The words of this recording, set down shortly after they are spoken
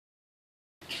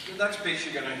next piece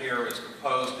you're going to hear was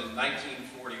composed in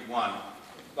 1941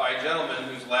 by a gentleman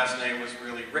whose last name was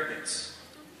really Ricketts.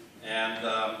 And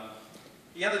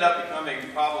he ended up becoming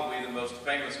probably the most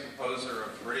famous composer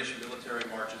of British military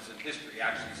marches in history.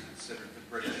 Actually, he's considered the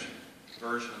British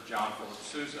version of John Philip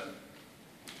Sousa.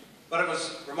 But it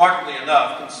was, remarkably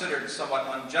enough, considered somewhat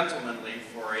ungentlemanly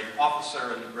for an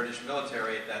officer in the British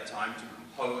military at that time to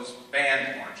compose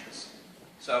band marches.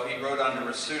 So he wrote under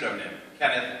a pseudonym,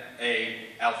 Kenneth A.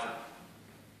 Alford.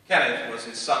 Kenneth was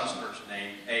his son's first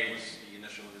name, A was the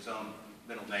initial of his own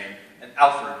middle name, and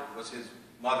Alford was his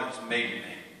mother's maiden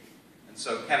name. And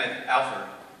so Kenneth Alford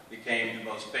became the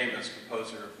most famous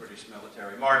composer of British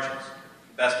military marches.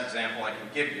 The best example I can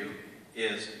give you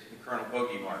is the Colonel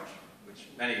Bogey March, which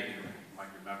many of you might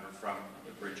remember from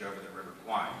the bridge over the River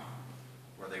Kwai,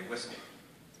 where they whistled.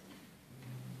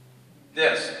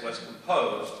 This was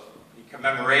composed in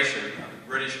commemoration of the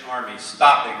British Army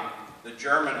stopping the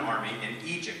German army in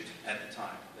Egypt at the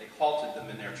time. They halted them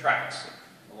in their tracks,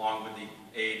 along with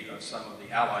the aid of some of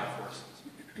the Allied forces.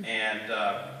 And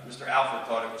Mr. Alford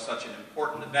thought it was such an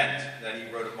important event that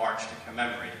he wrote a march to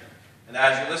commemorate it. And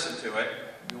as you listen to it,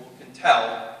 you can tell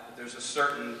that there's a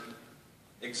certain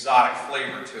exotic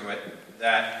flavor to it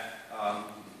that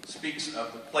speaks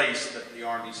of the place that the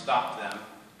army stopped them.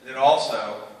 And it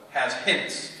also has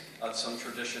hints of some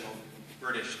traditional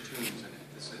British tunes in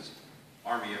it. This is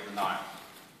Army of the Nile.